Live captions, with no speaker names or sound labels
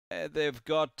They've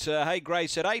got Hey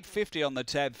Grace at $8.50 on the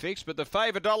tab fixed, but the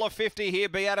favour $1.50 here,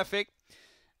 Beatific.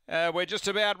 We're just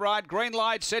about right. Green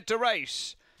light set to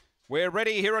race. We're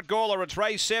ready here at Gawler. It's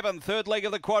race 7, third leg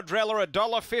of the quadrella,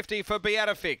 $1.50 for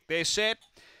Beatific. They're set.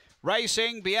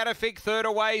 Racing, Beatific third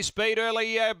away, speed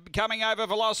early, coming over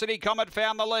Velocity Comet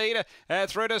found the lead,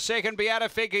 through to second.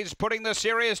 Beatific is putting the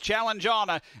serious challenge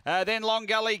on, then Long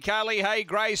Gully, Carly, Hey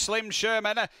Grace, Slim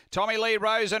Sherman, Tommy Lee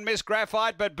Rose and Miss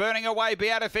Graphite, but burning away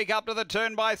Beatific up to the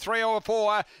turn by 3 or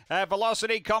 4,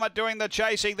 Velocity Comet doing the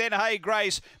chasing, then Hey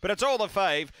Grace, but it's all the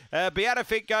fave.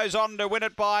 Beatific goes on to win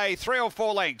it by 3 or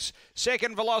 4 lengths.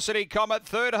 Second Velocity Comet,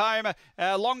 third home,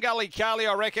 Long Gully, Carly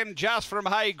I reckon, just from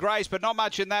Hey Grace, but not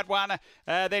much in that one.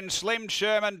 Then Slim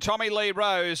Sherman, Tommy Lee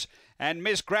Rose and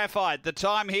Miss Graphite. The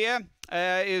time here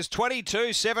is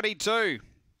 22.72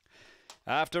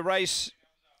 after race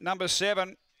number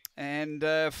 7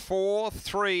 and 4,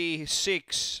 3,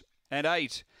 6 and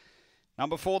 8.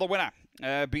 Number 4 the winner.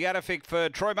 Beatific for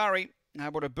Troy Murray.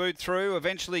 Able to boot through,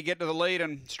 eventually get to the lead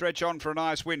and stretch on for a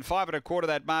nice win. 5 1/4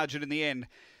 that margin in the end.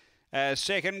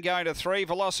 Second going to 3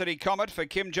 Velocity Comet for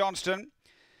Kim Johnston.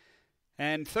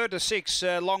 And third to 6,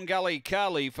 Long Gully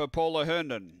Carly for Paula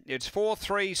Herndon. It's 4,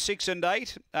 3, 6 and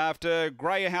 8 after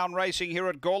Greyhound racing here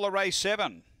at Gawler Race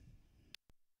 7.